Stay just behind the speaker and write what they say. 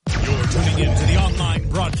tuning in to the online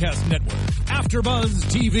broadcast network, AfterBuzz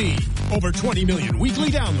TV. Over 20 million weekly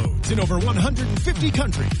downloads in over 150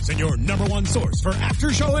 countries, and your number one source for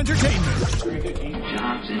after-show entertainment.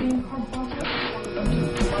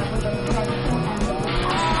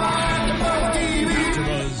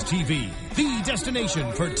 AfterBuzz TV, the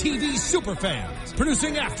destination for TV superfans,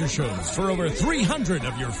 producing aftershows for over 300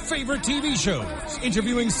 of your favorite TV shows,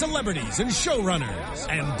 interviewing celebrities and showrunners,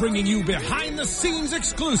 and bringing you behind-the-scenes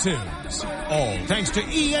exclusives. All thanks to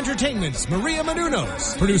E! Entertainment's Maria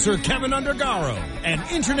Menounos, producer Kevin Undergaro, and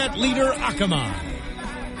internet leader Akamai.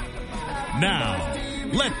 Now,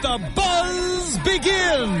 let the buzz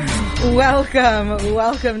begin!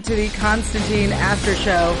 Welcome to the Constantine After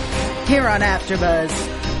Show here on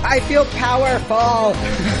AfterBuzz. I feel powerful.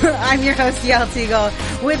 I'm your host, Yael Teagle.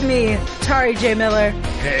 With me, Tari J. Miller.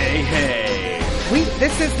 Hey.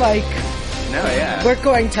 This is like... No, yeah. We're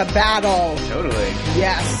going to battle. Totally.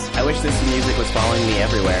 Yes. I wish this music was following me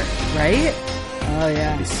everywhere. Right? Oh,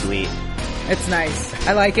 yeah. It's sweet. It's nice.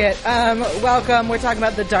 I like it. Welcome. We're talking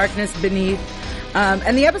about the darkness beneath.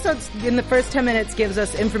 And the episode in the first 10 minutes gives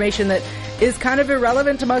us information that is kind of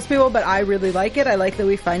irrelevant to most people, but I really like it. I like that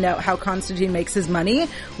we find out how Constantine makes his money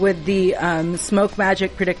with the smoke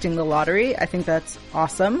magic predicting the lottery. I think that's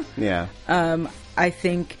awesome. Yeah. I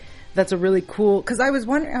think that's a really cool, because I was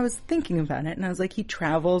thinking about it, and I was like, he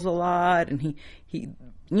travels a lot, and he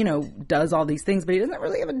does all these things, but he doesn't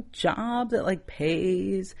really have a job that, like,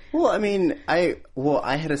 pays. Well, I mean, I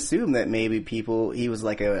had assumed that maybe he was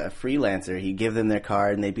like a freelancer. He'd give them their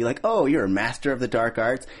card, and they'd be like, oh, you're a master of the dark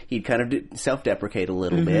arts. He'd kind of self-deprecate a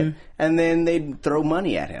little bit, and then they'd throw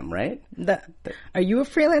money at him, right? Are you a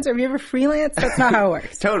freelancer? Have you ever freelanced? That's not how it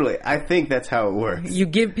works. Totally. I think that's how it works. You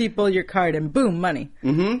give people your card, and boom, money.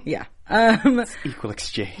 Mm-hmm. Yeah. It's equal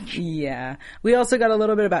exchange. Yeah. We also got a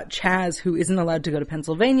little bit about Chaz, who isn't allowed to go to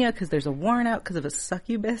Pennsylvania because there's a warrant out because of a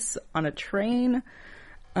succubus on a train.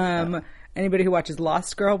 Anybody who watches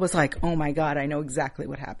Lost Girl was like, oh my God, I know exactly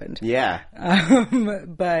what happened. Yeah.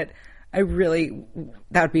 But that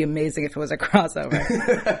would be amazing if it was a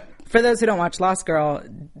crossover. For those who don't watch Lost Girl,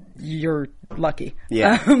 you're lucky.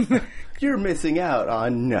 Yeah. You're missing out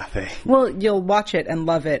on nothing. Well, you'll watch it and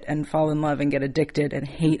love it and fall in love and get addicted and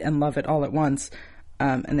hate and love it all at once,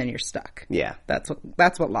 and then you're stuck. Yeah. That's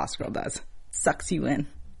what Lost Girl does. Sucks you in.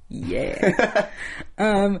 Yeah.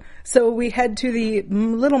 So we head to the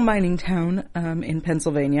little mining town in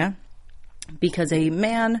Pennsylvania because a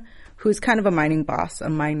man who's kind of a minor boss,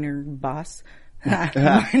 gets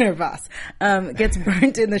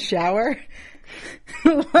burnt in the shower.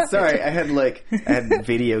 Sorry, I had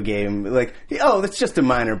video game, that's just a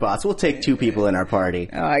minor boss. We'll take 2 people in our party.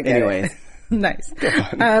 Oh, I get it. Nice.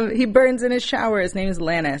 He burns in his shower. His name is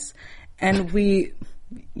Lannis. And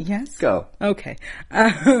yes? Go. Okay.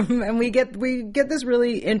 And we get this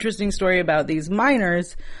really interesting story about these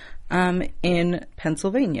miners, in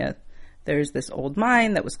Pennsylvania. There's this old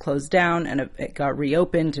mine that was closed down and it got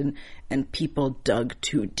reopened and people dug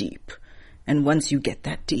too deep. And once you get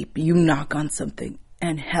that deep, you knock on something,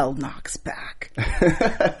 and hell knocks back.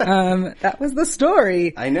 That was the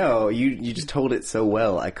story. I know. You just told it so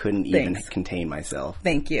well, I couldn't even contain myself.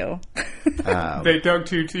 Thank you. They dug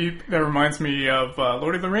too deep. That reminds me of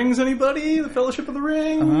Lord of the Rings, anybody? The Fellowship of the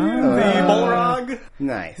Ring? The Balrog?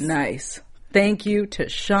 Nice. Thank you to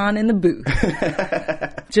Sean in the booth.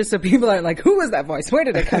 Just so people aren't like, who was that voice? Where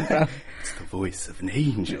did it come from? It's the voice of an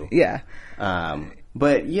angel. Yeah.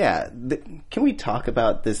 But yeah, can we talk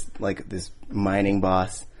about this mining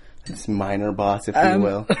boss, this miner boss, if you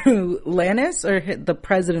will? Lannis or the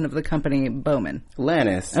president of the company, Bowman?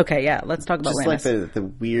 Lannis. Okay, yeah, let's talk about Lannis. Just like the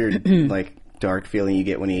weird, dark feeling you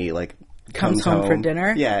get when he, comes home for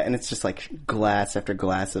dinner? Yeah, and it's just glass after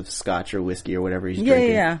glass of scotch or whiskey or whatever he's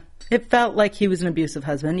drinking. Yeah. It felt like he was an abusive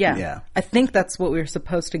husband, yeah. Yeah. I think that's what we were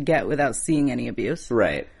supposed to get without seeing any abuse.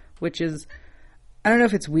 Right. Which is... I don't know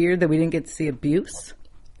if it's weird that we didn't get to see abuse.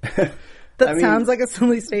 Sounds like a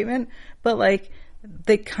silly statement, but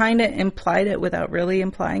they kind of implied it without really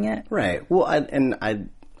implying it. Right. Well, I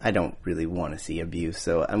don't really want to see abuse,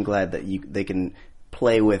 so I'm glad that they can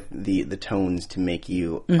play with the tones to make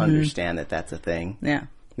you understand that that's a thing. Yeah.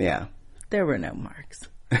 Yeah. There were no marks.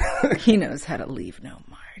 He knows how to leave no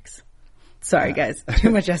marks. Sorry, guys.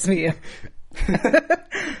 Too much SVU.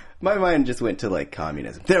 My mind just went to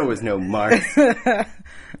communism. There was no mark.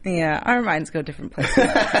 Yeah, our minds go different places.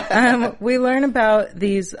 We learn about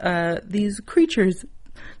these creatures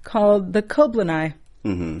called the Koblenai,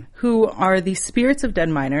 who are the spirits of dead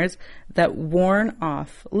miners that warn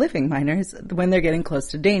off living miners when they're getting close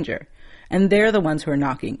to danger. And they're the ones who are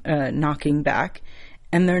knocking back.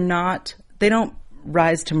 And they don't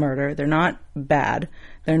rise to murder. They're not bad.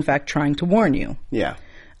 They're in fact trying to warn you. Yeah.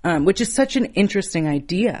 Which is such an interesting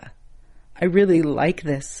idea. I really like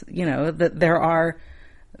this, that there are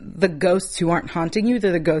the ghosts who aren't haunting you,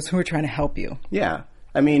 they're the ghosts who are trying to help you. Yeah.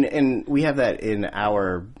 I mean, and we have that in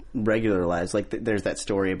our regular lives. Like, there's that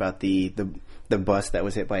story about the bus that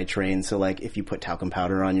was hit by a train. So, like, if you put talcum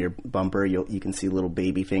powder on your bumper, you can see little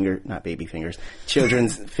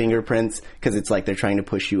children's fingerprints, because it's like they're trying to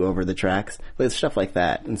push you over the tracks. But it's stuff like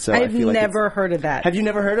that. And so I've I feel like never heard of that. Have you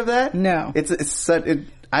never heard of that? No.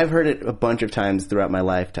 I've heard it a bunch of times throughout my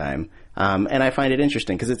lifetime. And I find it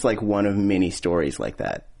interesting because it's like one of many stories like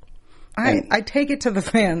that. I take it to the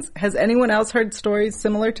fans. Has anyone else heard stories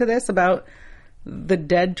similar to this about the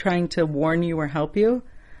dead trying to warn you or help you?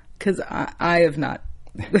 Because I have not.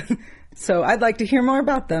 So I'd like to hear more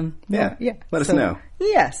about them. Yeah. Let us know.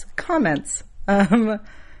 Yes. Comments.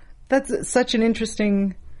 That's such an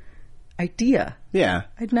interesting idea. Yeah.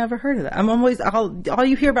 I'd never heard of that. I'm always, all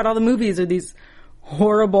you hear about all the movies are these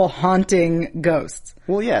horrible, haunting ghosts.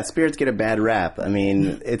 Well, yeah, spirits get a bad rap. I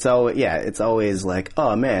mean, it's always like,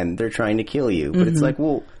 oh man, they're trying to kill you. But it's like,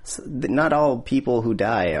 well, not all people who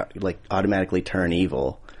die automatically turn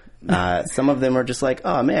evil. Some of them are just like,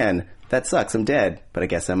 oh man, that sucks, I'm dead, but I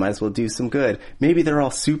guess I might as well do some good. Maybe they're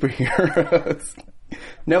all superheroes.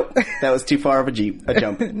 Nope, that was too far of a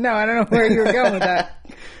jump. No, I don't know where you were going with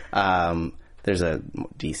that. There's a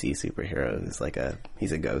DC superhero who's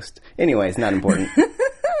he's a ghost. Anyway, it's not important.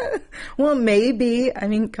 Well, maybe. I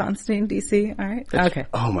mean, Constantine, DC. All right. Okay.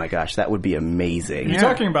 Oh my gosh, that would be amazing. Are you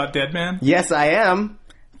talking about Deadman? Yes, I am.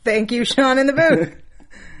 Thank you, Sean, in the booth.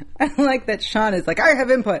 I like that Sean is like, I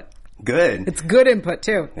have input. Good. It's good input,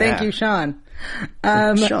 too. Thank you, Sean.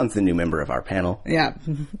 Sean's the new member of our panel. Yeah.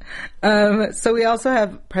 So we also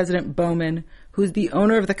have President Bowman, who's the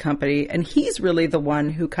owner of the company, and he's really the one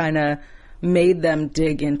who kind of made them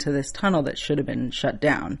dig into this tunnel that should have been shut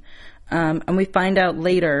down. And we find out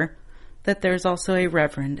later that there's also a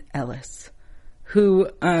Reverend Ellis, who,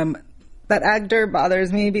 that actor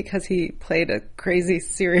bothers me because he played a crazy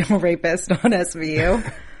serial rapist on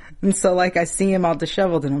SVU. And so, I see him all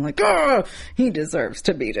disheveled, and I'm like, oh, he deserves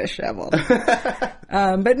to be disheveled.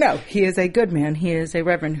 But no, he is a good man. He is a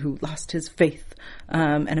reverend who lost his faith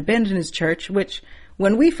and abandoned his church, which,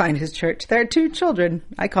 when we find his church, there are two children.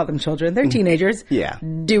 I call them children. They're teenagers. Yeah.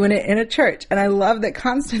 Doing it in a church. And I love that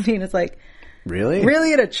Constantine is like, really?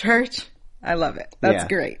 Really, at a church? I love it. That's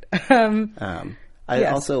great. I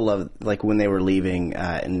also love, when they were leaving,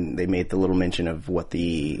 and they made the little mention of what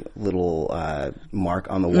the little mark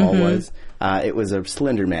on the wall was. It was a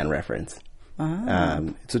Slender Man reference.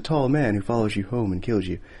 It's a tall man who follows you home and kills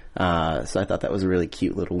you. So I thought that was a really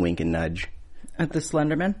cute little wink and nudge. At the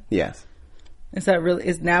Slenderman? Yes. Is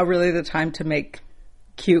now really the time to make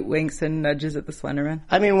cute winks and nudges at the Slenderman?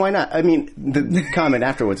 I mean, why not? I mean, the comment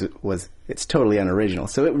afterwards was it's totally unoriginal.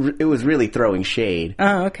 So it was really throwing shade.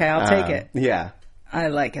 Oh, okay. I'll take it. Yeah. I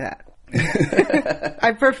like that.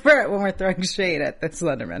 I prefer it when we're throwing shade at the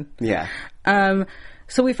Slenderman. Yeah.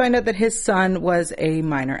 So we find out that his son was a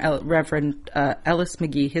miner, Reverend Ellis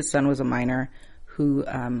McGee. His son was a miner who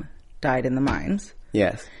died in the mines.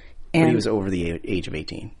 Yes. But he was over the age of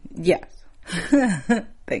 18. Yes.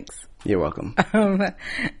 Thanks. You're welcome.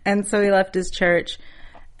 And so he left his church.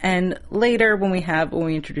 And later when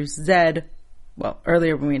we introduce Zed,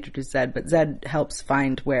 earlier when we introduced Zed, but Zed helps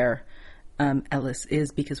find where Ellis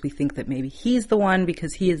is, because we think that maybe he's the one,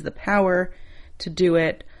 because he has the power to do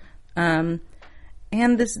it. And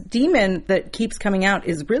this demon that keeps coming out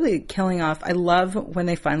is really killing off. I love when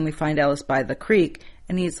they finally find Ellis by the creek,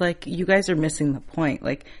 and he's like, you guys are missing the point.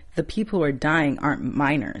 The people who are dying aren't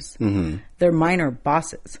miners. Mm-hmm. They're miner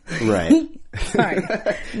bosses. Right. Sorry.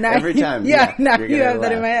 Now, every time. Now you have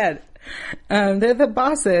that in my head. They're the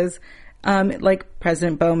bosses, like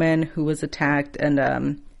President Bowman, who was attacked,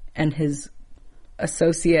 and his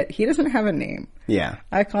associate. He doesn't have a name. Yeah.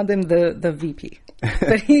 I called him the VP.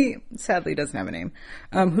 But he sadly doesn't have a name.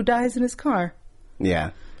 Who dies in his car. Yeah.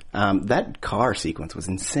 That car sequence was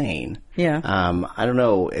insane. Yeah. I don't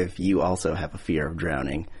know if you also have a fear of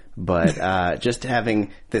drowning, but just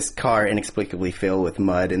having this car inexplicably fill with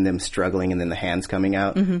mud and them struggling and then the hands coming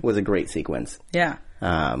out was a great sequence. Yeah.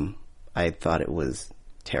 I thought it was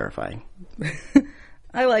terrifying.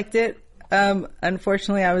 I liked it.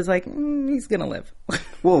 Unfortunately, I was like, he's gonna live.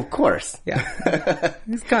 Well, of course. Yeah.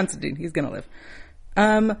 He's Constantine. He's gonna live.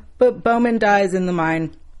 But Bowman dies in the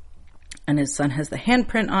mine, and his son has the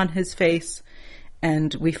handprint on his face,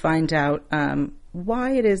 and we find out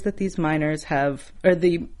why it is that these miners have, or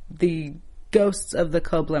the ghosts of the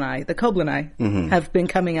Koblenai have been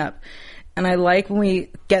coming up. And I like when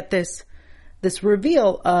we get this this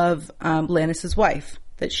reveal of Lannis's wife,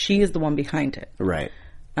 that she is the one behind it. Right.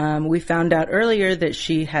 We found out earlier that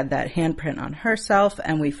she had that handprint on herself,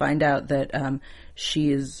 and we find out that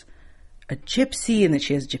she is a gypsy and that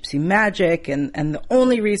she has gypsy magic, and the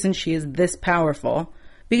only reason she is this powerful,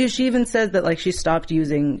 because she even says that, like, she stopped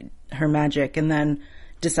using her magic and then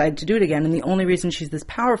decided to do it again, and the only reason she's this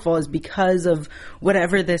powerful is because of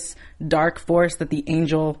whatever this dark force that the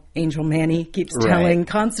angel Manny keeps telling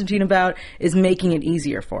Constantine about is making it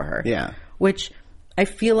easier for her. Yeah. Which I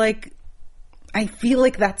feel like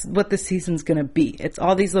that's what this season's going to be. It's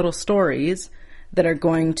all these little stories that are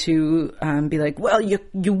going to be like, well, you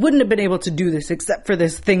wouldn't have been able to do this except for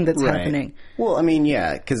this thing that's happening. Well, I mean,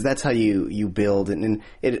 yeah, because that's how you build, and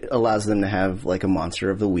it allows them to have like a monster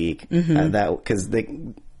of the week. Because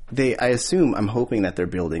I'm hoping that they're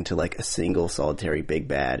building to like a single solitary big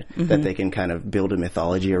bad that they can kind of build a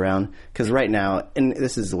mythology around. Because right now, and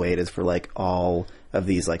this is the way it is for like all of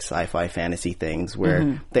these like sci-fi fantasy things,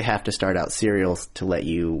 where they have to start out serials to let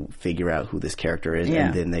you figure out who this character is,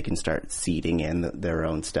 and then they can start seeding in their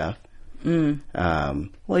own stuff.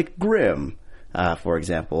 Like Grimm, for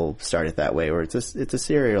example, started that way, where it's a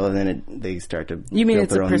serial, and then they start to you mean build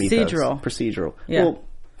it's their a own procedural? Mythos. Procedural. Yeah. Well,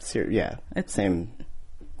 it's same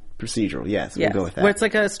procedural. Yes, we'll go with that. Where it's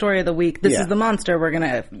like a story of the week. This is the monster. We're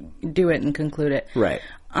gonna do it and conclude it. Right.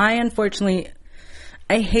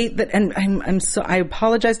 I hate that, and I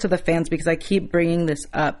apologize to the fans because I keep bringing this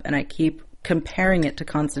up and I keep comparing it to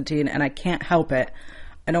Constantine, and I can't help it.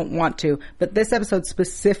 I don't want to, but this episode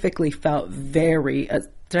specifically felt very.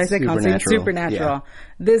 Did I say Constantine? Supernatural. Yeah.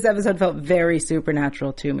 This episode felt very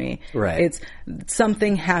supernatural to me. Right. It's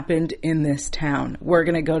something happened in this town. We're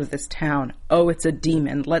going to go to this town. Oh, it's a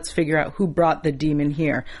demon. Let's figure out who brought the demon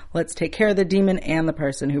here. Let's take care of the demon and the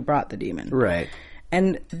person who brought the demon. Right.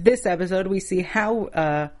 And this episode, we see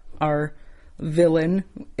how our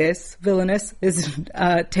villainess is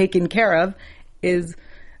taken care of. Is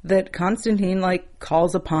that Constantine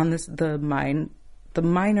calls upon the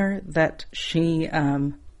miner that she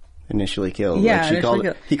initially killed. Yeah,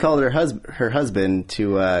 he called her husband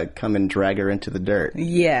to come and drag her into the dirt.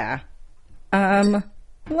 Yeah.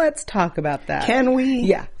 Let's talk about that. Can we?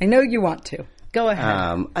 Yeah, I know you want to. Go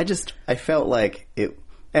ahead. I felt like it.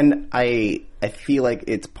 And I feel like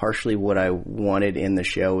it's partially what I wanted in the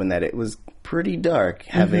show, in that it was pretty dark,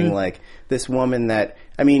 having this woman that,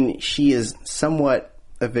 I mean, she is somewhat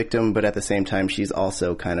a victim, but at the same time she's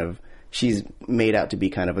also she's made out to be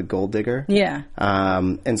kind of a gold digger. Yeah.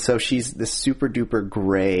 And so she's this super duper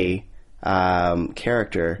gray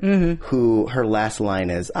character who her last line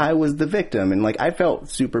is, "I was the victim." And I felt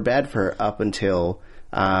super bad for her up until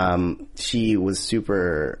she was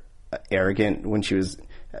super arrogant when she was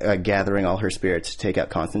gathering all her spirits to take out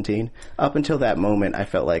Constantine. Up until that moment, I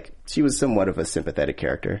felt like she was somewhat of a sympathetic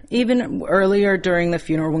character. Even earlier during the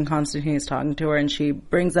funeral, when Constantine is talking to her and she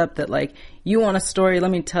brings up that, you want a story?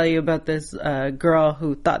 Let me tell you about this girl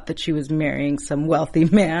who thought that she was marrying some wealthy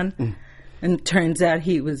man. And turns out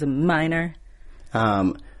he was a miner.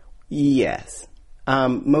 Yes.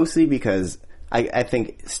 Mostly because I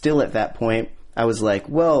think still at that point, I was like,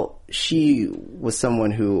 well, she was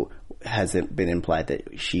someone who hasn't been implied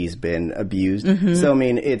that she's been abused. So, I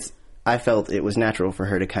mean, I felt it was natural for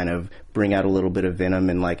her to kind of bring out a little bit of venom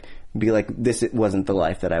and be like, this wasn't the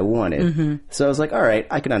life that I wanted. So I was like, all right,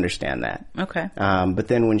 I can understand that. Okay. But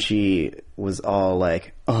then when she was all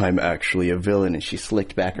like, oh, I'm actually a villain, and she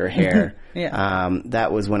slicked back her hair,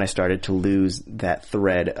 that was when I started to lose that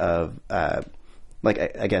thread of,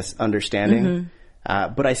 I guess, understanding.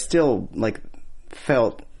 But I still,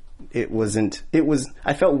 felt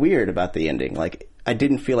I felt weird about the ending. I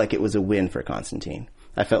didn't feel like it was a win for Constantine.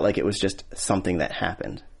 I felt like it was just something that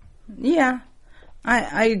happened. Yeah.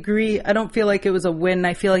 I agree. I don't feel like it was a win.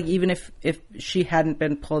 I feel like even if she hadn't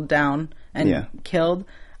been pulled down and killed,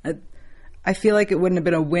 I feel like it wouldn't have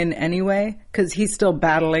been a win anyway, because he's still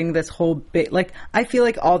battling this whole big, I feel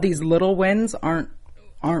like all these little wins aren't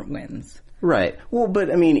wins. Right. Well,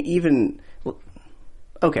 but I mean,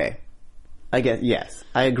 okay. I guess, yes,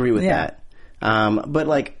 I agree with that.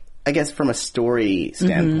 But I guess from a story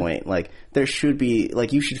standpoint, there should be,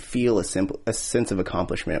 you should feel a sense of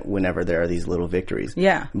accomplishment whenever there are these little victories.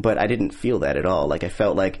 Yeah. But I didn't feel that at all. I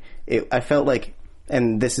felt like,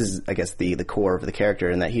 and this is, I guess, the core of the character,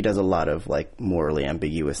 in that he does a lot of, morally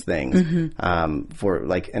ambiguous things. And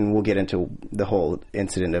we'll get into the whole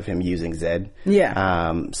incident of him using Zed.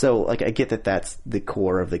 Yeah. So, I get that that's the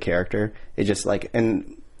core of the character. It just,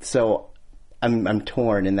 and so I'm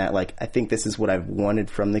torn in that, I think this is what I've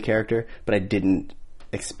wanted from the character, but I didn't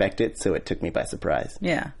expect it, so it took me by surprise.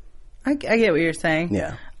 Yeah. I get what you're saying.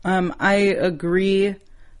 Yeah. I agree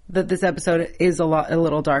that this episode is a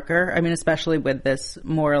little darker. I mean, especially with this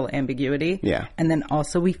moral ambiguity. Yeah. And then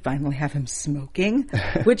also we finally have him smoking,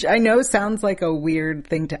 which I know sounds like a weird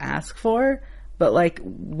thing to ask for, but like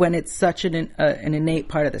when it's such an innate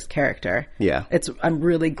part of this character. Yeah. I'm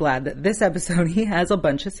really glad that this episode he has a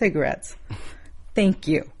bunch of cigarettes. Thank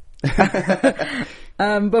you.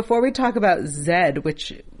 Before we talk about Zed,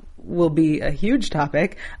 which will be a huge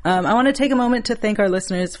topic, I want to take a moment to thank our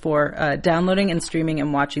listeners for downloading and streaming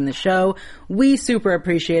and watching the show. We super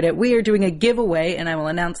appreciate it. We are doing a giveaway, and I will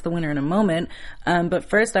announce the winner in a moment. But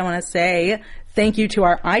first, I want to say thank you to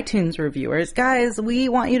our iTunes reviewers. Guys, we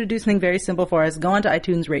want you to do something very simple for us. Go onto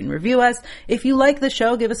iTunes, rate and review us. If you like the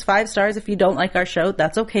show, give us 5 stars. If you don't like our show,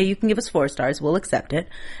 that's okay. You can give us 4 stars. We'll accept it.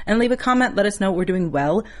 And leave a comment. Let us know what we're doing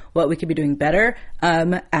well, what we could be doing better.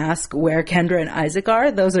 Ask where Kendra and Isaac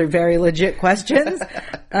are. Those are very legit questions.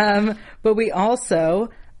 But we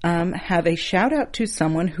also have a shout out to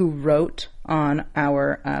someone who wrote on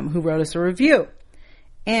our who wrote us a review.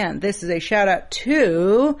 And this is a shout out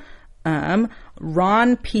to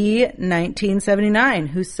Ron P 1979,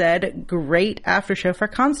 who said, "Great after show for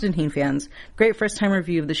Constantine fans. Great first time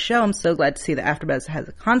review of the show. I'm so glad to see that AfterBuzz has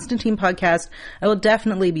a Constantine podcast. I will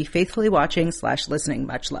definitely be faithfully watching / listening.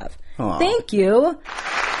 Much love." Aww. Thank you.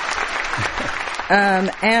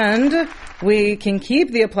 And we can keep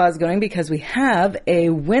the applause going because we have a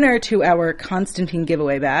winner to our Constantine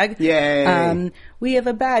giveaway bag. Yay! We have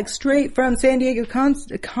a bag straight from San Diego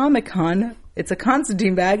Comic-Con. It's a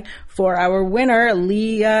Constantine bag for our winner,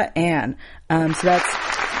 Leah Ann. So that's,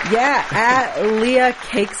 at Leah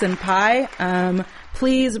Cakes and Pie.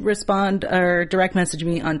 Please respond or direct message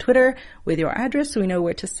me on Twitter with your address so we know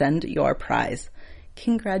where to send your prize.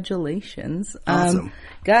 Congratulations. Awesome.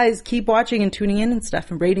 Guys, keep watching and tuning in and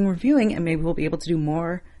stuff and rating, reviewing, and maybe we'll be able to do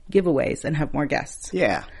more giveaways and have more guests.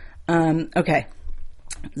 Yeah. Okay.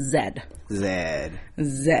 Zed. So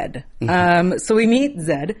we meet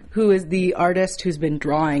Zed, who is the artist who's been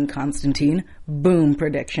drawing Constantine. Boom,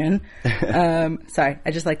 prediction. Sorry,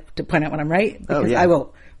 I just like to point out when I'm right, because I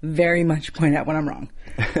will very much point out when I'm wrong.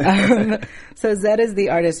 So Zed is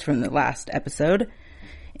the artist from the last episode,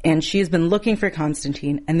 and she's been looking for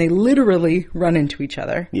Constantine, and they literally run into each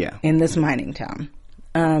other in this mining town.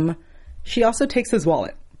 She also takes his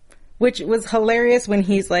wallet, which was hilarious when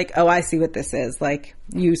he's like, "Oh, I see what this is. Like,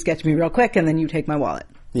 you sketch me real quick and then you take my wallet."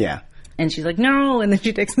 Yeah. And she's like, "No," and then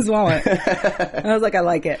she takes his wallet. And I was like, I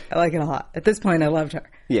like it. I like it a lot. At this point, I loved her.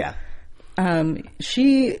 Yeah.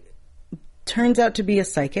 She turns out to be a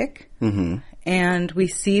psychic. Mm-hmm. And we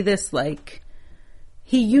see this, like,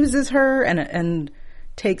 he uses her and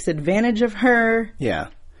takes advantage of her. Yeah.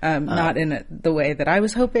 Not in the way that I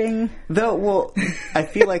was hoping. Though, well, I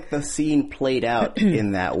feel like the scene played out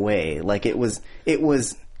in that way. Like, it was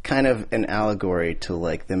kind of an allegory to,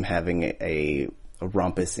 like, them having a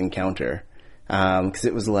rumpus encounter. 'Cause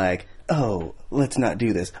it was like, "Oh, let's not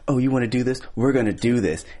do this. Oh, you want to do this? We're going to do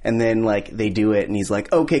this." And then, like, they do it, and he's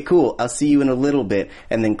like, "Okay, cool. I'll see you in a little bit."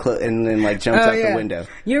 And then, like, jumps out the window.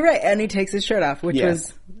 You're right. And he takes his shirt off, which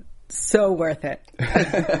was so worth it.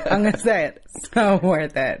 I'm going to say it. So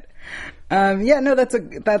worth it.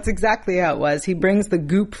 That's exactly how it was. He brings the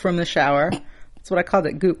goop from the shower. That's what I called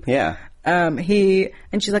it, goop. Yeah. And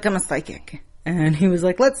she's like, "I'm a psychic." And he was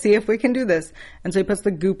like, "Let's see if we can do this." And so he puts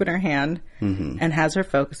the goop in her hand and has her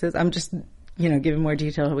focuses. I'm just, giving more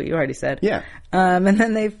detail to what you already said. Yeah. And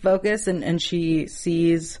then they focus and she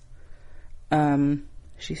sees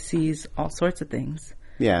all sorts of things.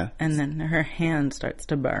 Yeah. And then her hand starts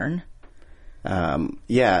to burn. I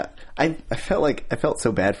felt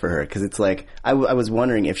so bad for her because it's like I was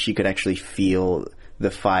wondering if she could actually feel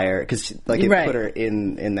the fire because it put her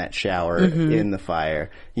in that shower in the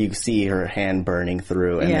fire. You see her hand burning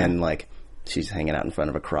through, and then like she's hanging out in front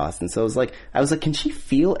of a cross. And so I was like, can she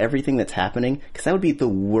feel everything that's happening? Because that would be the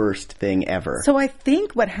worst thing ever. So I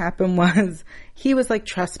think what happened was he was like,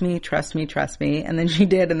 "Trust me, trust me, trust me," and then she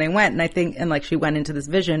did, and they went, and she went into this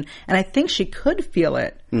vision, and I think she could feel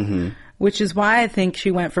it. Mm-hmm. Which is why I think she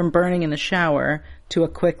went from burning in the shower to a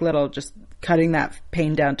quick little just cutting that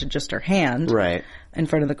pain down to just her hand. Right. In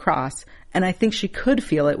front of the cross. And I think she could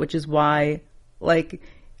feel it, which is why, like,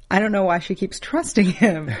 I don't know why she keeps trusting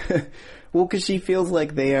him. Well, because she feels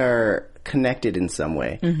like they are connected in some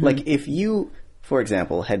way. Mm-hmm. Like, if you, for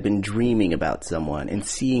example, had been dreaming about someone and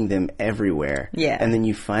seeing them everywhere, and then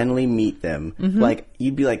you finally meet them, like,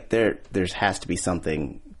 you'd be like, there has to be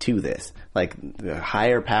something to this. Like, a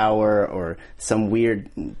higher power or some weird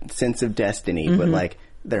sense of destiny, but, like,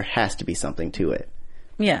 there has to be something to it.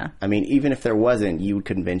 Yeah. I mean, even if there wasn't, you would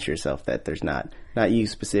convince yourself that there's not you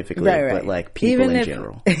specifically, Right. but like people in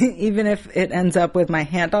general. Even if it ends up with my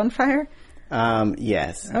hand on fire?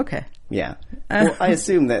 Yes. Okay. Yeah. Well, I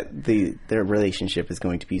assume that their relationship is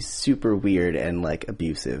going to be super weird and like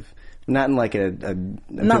abusive. Not in like a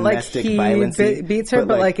Not like domestic he violence, beats her,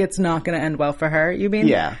 but like it's not going to end well for her, you mean?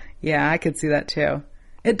 Yeah. Yeah, I could see that too.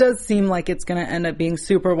 It does seem like it's going to end up being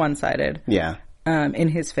super one-sided. Yeah. In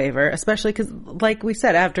his favor, especially because, like we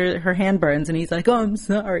said, after her hand burns and he's like, "Oh, I'm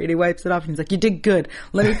sorry," and he wipes it off and he's like, "You did good.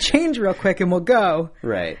 Let me change real quick and we'll go."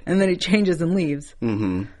 Right. And then he changes and leaves.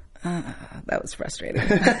 Mm-hmm. That was frustrating.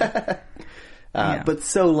 Yeah. But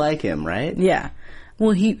so like him, right? Yeah.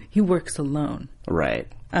 Well, he works alone. Right.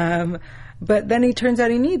 But then he turns out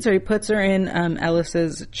he needs her. He puts her in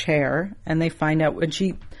Ellis's chair, and they find out when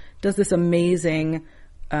she does this amazing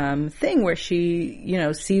thing where she,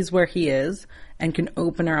 sees where he is and can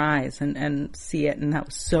open her eyes and see it, and that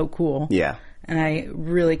was so cool. Yeah. And I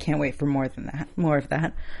really can't wait for more of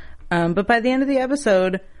that. But by the end of the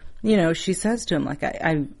episode, she says to him, like,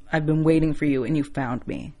 I've been waiting for you, and you found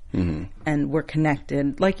me. Mm-hmm. And we're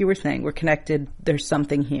connected. Like you were saying, we're connected. There's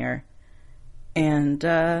something here. And,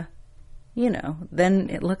 then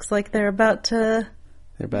it looks like they're about to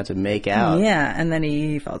make out. Yeah, and then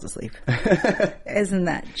he falls asleep. Isn't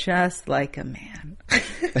that just like a man?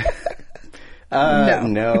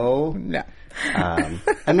 No. No.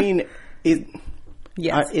 I mean,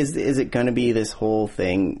 Yes. Is it going to be this whole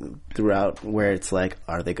thing throughout where it's like,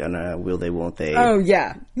 are they gonna, will they, won't they? Oh,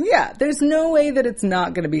 yeah. Yeah, there's no way that it's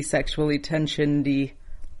not going to be sexually tensioned-y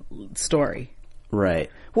story. Right.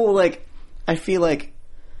 Well, like, I feel like,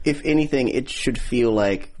 if anything, it should feel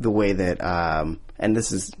like the way that, and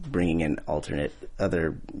this is bringing in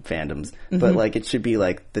other fandoms, but like it should be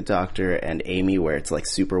like the Doctor and Amy where it's like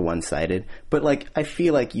super one-sided. But like, I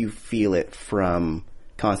feel like you feel it from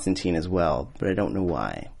Constantine as well, but I don't know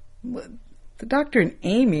why. The Doctor and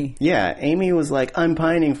Amy? Yeah, Amy was like, I'm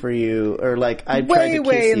pining for you, or like, I tried to kiss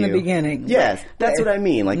way in you. the beginning. Yes, that's what I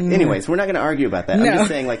mean. Like, anyways, we're not going to argue about that. No. I'm just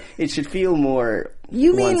saying, like, it should feel more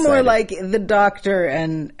You mean one-sided. more like the Doctor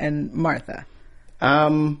and Martha?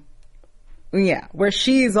 Yeah, where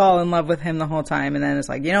she's all in love with him the whole time, and then it's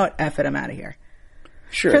like, you know what, F it, I'm out of here.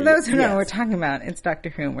 Sure. For those who know yes. what we're talking about, it's Doctor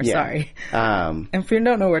Who, and we're Yeah. sorry. And if you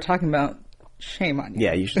don't know what we're talking about, shame on you.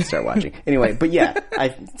 Yeah, you should start watching. Anyway, but yeah,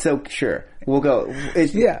 so sure, we'll go.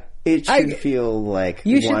 Yeah. It should feel like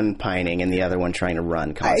one pining and the other one trying to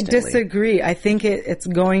run constantly. I disagree. I think it's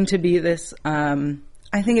going to be this,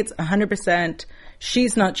 I think it's 100%,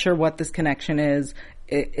 she's not sure what this connection is.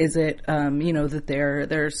 Is it, that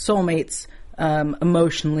they're soulmates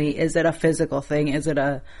emotionally? Is it a physical thing? Is it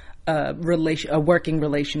a working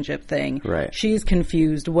relationship thing? Right. She's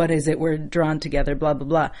confused. What is it? We're drawn together, blah, blah,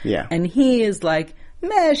 blah. Yeah. And he is like,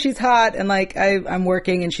 meh, she's hot, and like, I'm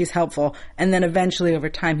working and she's helpful. And then eventually over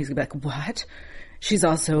time he's gonna be like, what? She's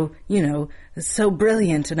also, so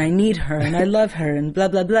brilliant, and I need her, and I love her, and blah,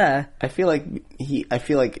 blah, blah. I feel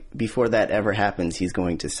like before that ever happens, he's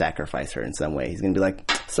going to sacrifice her in some way. He's going to be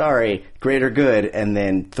like, sorry, greater good, and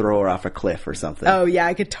then throw her off a cliff or something. Oh, yeah,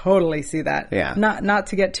 I could totally see that. Yeah. Not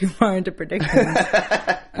to get too far into predictions.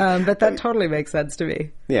 But that totally makes sense to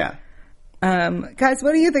me. Yeah. Guys,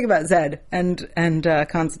 what do you think about Zed and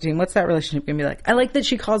Constantine? What's that relationship going to be like? I like that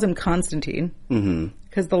she calls him Constantine. Mm-hmm.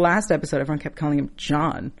 Because the last episode, everyone kept calling him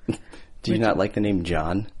John. Do you not like the name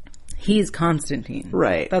John? He's Constantine.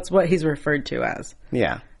 Right. That's what he's referred to as.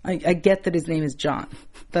 Yeah. I get that his name is John.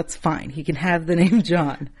 That's fine. He can have the name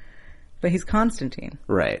John. But he's Constantine.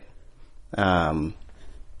 Right.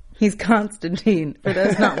 He's Constantine. For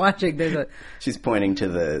those not watching, there's a... She's pointing to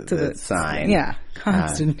the sign. Yeah,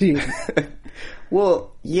 Constantine.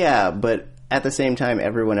 Well, yeah, but at the same time,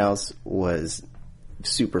 everyone else was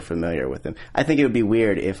super familiar with him. I think it would be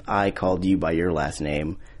weird if I called you by your last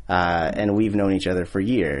name, and we've known each other for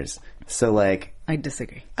years. So, like... I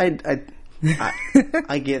disagree. I get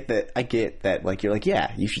that. I get that. Like, you're like,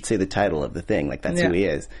 yeah, you should say the title of the thing. Like, that's who he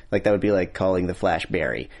is. Like, that would be like calling the Flash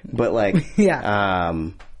Barry. But like, yeah.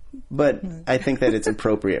 But I think that it's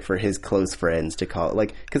appropriate for his close friends to call,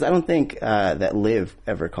 like, because I don't think that Liv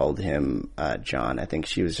ever called him John. I think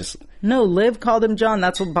she was just... No, Liv called him John.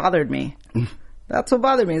 That's what bothered me. That's what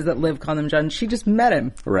bothered me, is that Liv called him John. She just met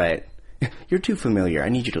him. Right. You're too familiar. I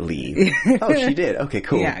need you to leave. Oh, she did. Okay,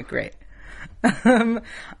 cool. Yeah, great.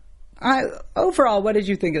 Overall, what did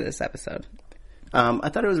you think of this episode? I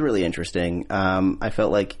thought it was really interesting. I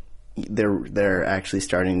felt like they're actually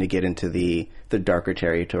starting to get into the darker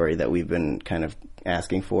territory that we've been kind of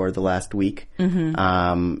asking for the last week.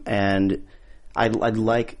 Mm-hmm. And I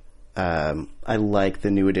like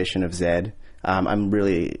the new edition of Zed. I'm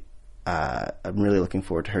really looking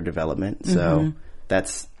forward to her development. So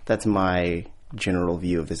that's my general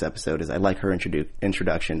view of this episode. Is I like her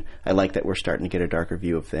introduction. I like that we're starting to get a darker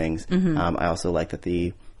view of things. I also like that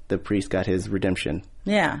the priest got his redemption.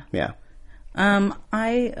 Yeah. Yeah.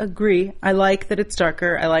 I agree. I like that it's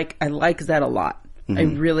darker. I like Zed a lot. I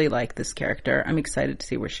really like this character. I'm excited to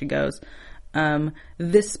see where she goes.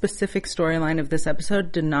 This specific storyline of this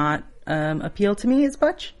episode did not appeal to me as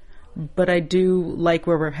much, but I do like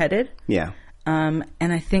where we're headed. Yeah. And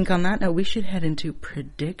I think on that note, we should head into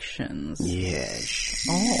predictions. Yes.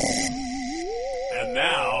 Oh. And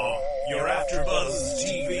now, your AfterBuzz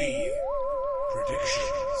TV predictions.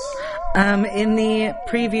 In the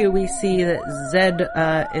preview, we see that Zed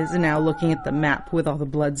is now looking at the map with all the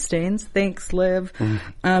blood stains. Thanks, Liv.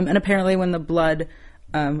 And apparently when the blood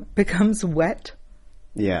becomes wet,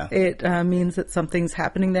 it means that something's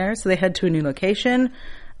happening there. So they head to a new location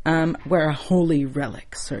where a holy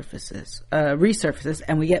relic resurfaces,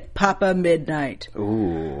 and we get Papa Midnight,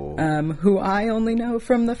 who I only know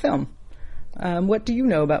from the film. What do you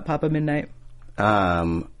know about Papa Midnight?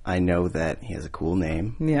 I know that he has a cool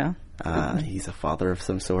name. Yeah. He's a father of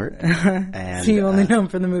some sort. And, so you only know him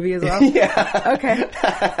from the movie as well? Yeah. Okay.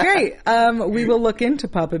 Great. We will look into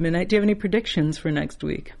Papa Midnight. Do you have any predictions for next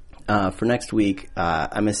week? For next week,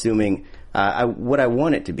 I'm assuming what I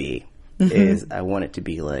want it to be is I want it to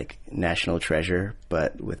be like National Treasure,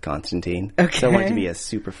 but with Constantine. Okay. So I want it to be a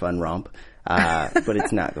super fun romp. But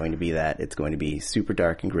it's not going to be that. It's going to be super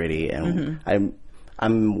dark and gritty. And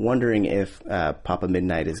I'm wondering if Papa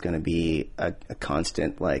Midnight is going to be a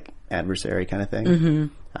constant like adversary kind of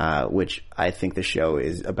thing, which I think the show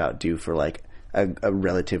is about due for like a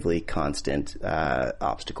relatively constant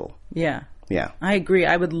obstacle. Yeah. Yeah. I agree.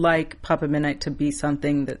 I would like Papa Midnight to be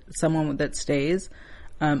someone that stays.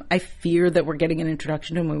 I fear that we're getting an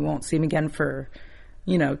introduction to him. We won't see him again for,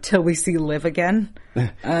 till we see Liv again.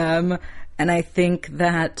 And I think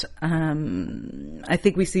that,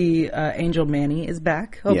 we see Angel Manny is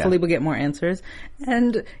back. Hopefully we'll get more answers.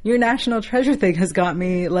 And your National Treasure thing has got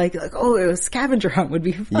me like, a scavenger hunt would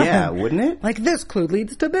be fun. Yeah, wouldn't it? Like this clue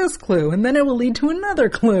leads to this clue, and then it will lead to another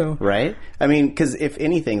clue. Right? I mean, because if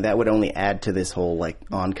anything, that would only add to this whole like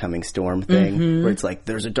oncoming storm thing, where it's like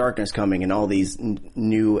there's a darkness coming and all these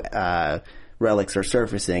new relics are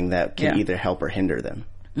surfacing that can either help or hinder them.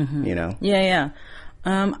 Yeah.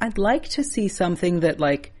 I'd like to see something that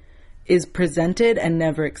like is presented and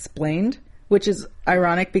never explained, which is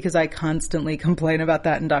ironic because I constantly complain about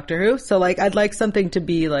that in Doctor Who. So like I'd like something to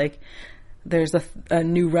be like there's a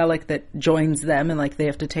new relic that joins them and like they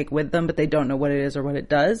have to take with them, but they don't know what it is or what it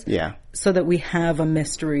does. Yeah. So that we have a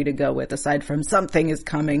mystery to go with aside from something is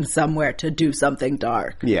coming somewhere to do something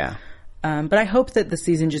dark. Yeah. But I hope that the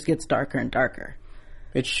season just gets darker and darker.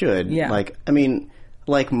 It should. Yeah.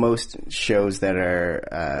 Like most shows that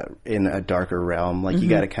are in a darker realm, like you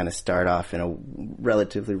got to kind of start off in a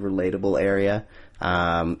relatively relatable area,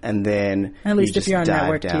 and then at least if you're on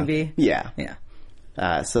network down. TV, yeah.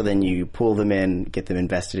 So then you pull them in, get them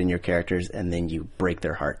invested in your characters, and then you break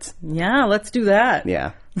their hearts. Yeah, let's do that.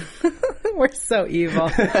 Yeah, we're so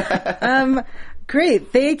evil.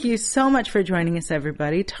 Great, thank you so much for joining us,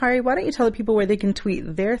 everybody. Tari, why don't you tell the people where they can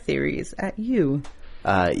tweet their theories at you?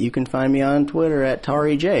 You can find me on Twitter at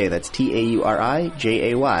TariJ. That's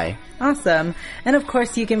TauriJay. Awesome. And of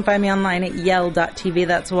course, you can find me online at yell.tv.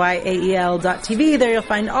 That's YAEL.tv. There you'll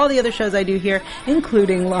find all the other shows I do here,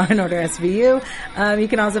 including Law & Order SVU. You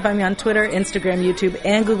can also find me on Twitter, Instagram, YouTube,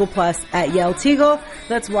 and Google Plus at YellTeagle.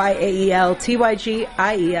 That's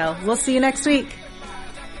YAELTYGIEL. We'll see you next week.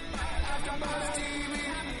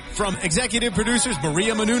 From executive producers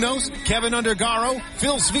Maria Menounos, Kevin Undergaro,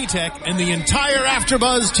 Phil Svitek, and the entire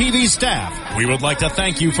AfterBuzz TV staff, we would like to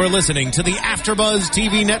thank you for listening to the AfterBuzz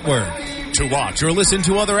TV network. To watch or listen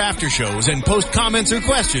to other after shows and post comments or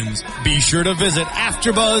questions, be sure to visit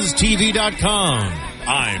AfterBuzzTV.com.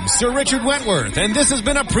 I'm Sir Richard Wentworth, and this has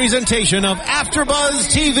been a presentation of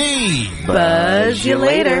AfterBuzz TV. Buzz you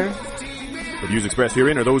later. The views expressed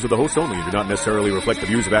herein are those of the hosts only and do not necessarily reflect the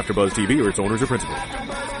views of AfterBuzz TV or its owners or principals.